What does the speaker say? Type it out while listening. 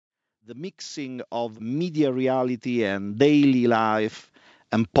The mixing of media reality and daily life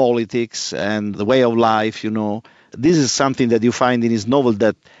and politics and the way of life, this is something that you find in his novel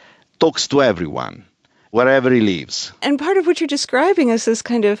that talks to everyone, wherever he lives. And part of what you're describing is this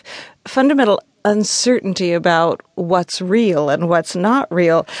kind of fundamental uncertainty about what's real and what's not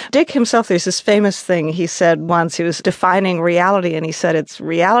real. Dick himself, there's this famous thing he said once. He was defining reality, and he said,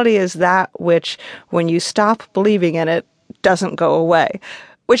 reality is that which, when you stop believing in it, doesn't go away.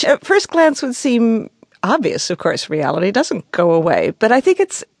 Which at first glance would seem obvious. Of course, reality doesn't go away. But I think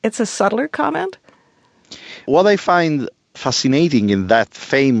it's a subtler comment. What I find fascinating in that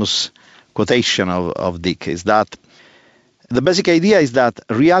famous quotation of Dick is that the basic idea is that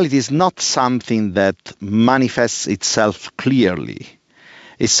reality is not something that manifests itself clearly.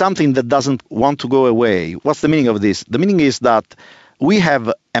 It's something that doesn't want to go away. What's the meaning of this? The meaning is that we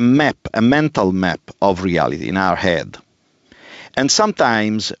have a map, a mental map of reality in our head. And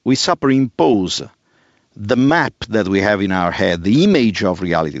sometimes we superimpose the map that we have in our head, the image of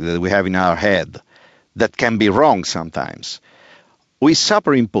reality that we have in our head, that can be wrong sometimes. We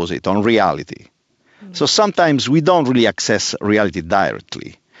superimpose it on reality. So sometimes we don't really access reality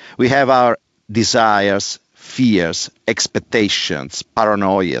directly. We have our desires, fears, expectations,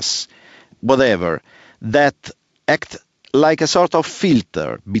 paranoias, whatever, that act like a sort of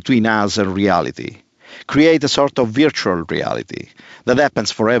filter between us and reality, create a sort of virtual reality that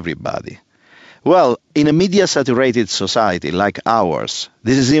happens for everybody. Well, in a media-saturated society like ours,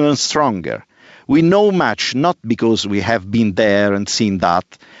 this is even stronger. We know much not because we have been there and seen that.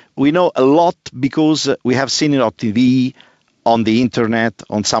 We know a lot because we have seen it on TV, on the internet,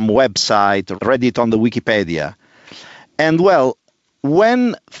 on some website, read it on the Wikipedia. And well,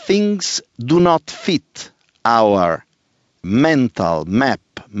 when things do not fit our mental map,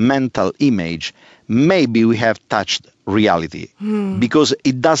 mental image, maybe we have touched reality because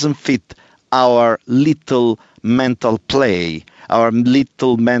it doesn't fit our little mental play, our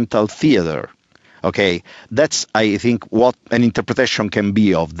little mental theater. Okay, that's, I think, what an interpretation can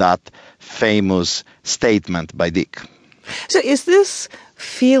be of that famous statement by Dick. So is this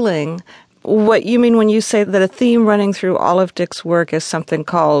feeling what you mean when you say that a theme running through all of Dick's work is something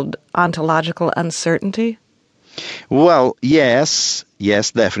called ontological uncertainty? Well, yes,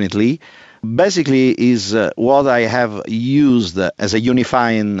 definitely. Basically is what I have used as a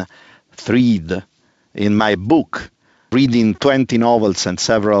unifying thread in my book, reading 20 novels and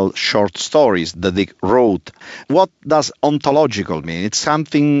several short stories that Dick wrote. What does ontological mean? It's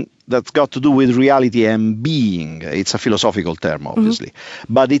something that's got to do with reality and being. It's a philosophical term, obviously.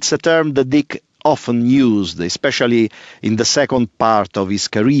 But it's a term that Dick often used, especially in the second part of his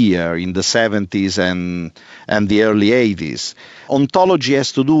career, in the 70s and the early 80s. Ontology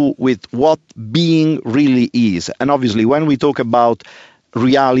has to do with what being really is. And obviously, when we talk about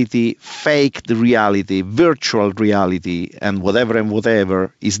reality, faked reality, virtual reality, and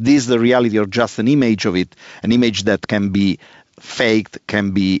whatever, is this the reality or just an image of it, an image that can be faked,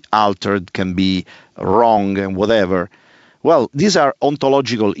 can be altered, can be wrong, and whatever? Well, these are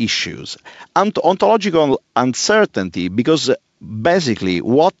ontological issues. Ontological uncertainty, because basically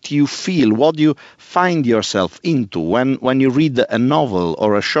what you feel, what you find yourself into when you read a novel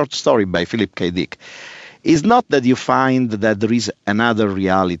or a short story by Philip K. Dick, is not that you find that there is another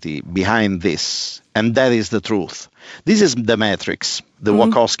reality behind this, and that is the truth. This is The Matrix, the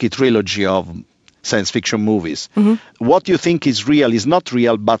Wachowski trilogy of science fiction movies. What you think is real is not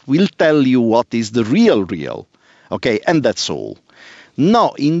real, but will tell you what is the real. Okay, and that's all.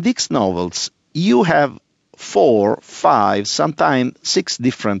 No, in Dick's novels, you have 4, 5, sometimes 6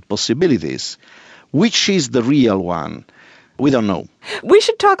 different possibilities. Which is the real one? We don't know. We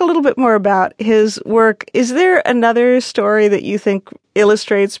should talk a little bit more about his work. Is there another story that you think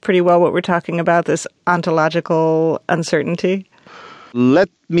illustrates pretty well what we're talking about, this ontological uncertainty? Let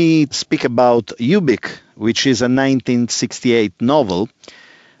me speak about Ubik, which is a 1968 novel.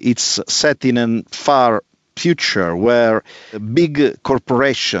 It's set in a far future where big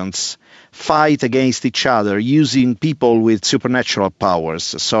corporations fight against each other using people with supernatural powers,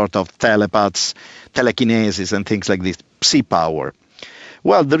 sort of telepaths, telekinesis and things like this, psi power.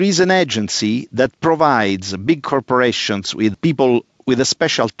 Well, there is an agency that provides big corporations with people with a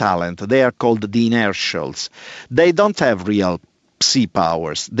special talent. They are called the inertials. They don't have real psi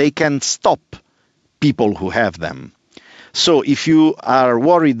powers. They can stop people who have them. So if you are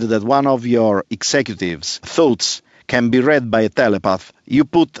worried that one of your executives' thoughts can be read by a telepath, you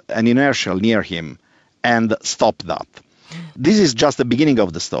put an inertial near him and stop that. This is just the beginning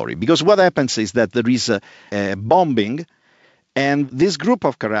of the story, because what happens is that there is a bombing, and this group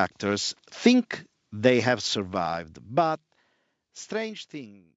of characters think they have survived, but strange thing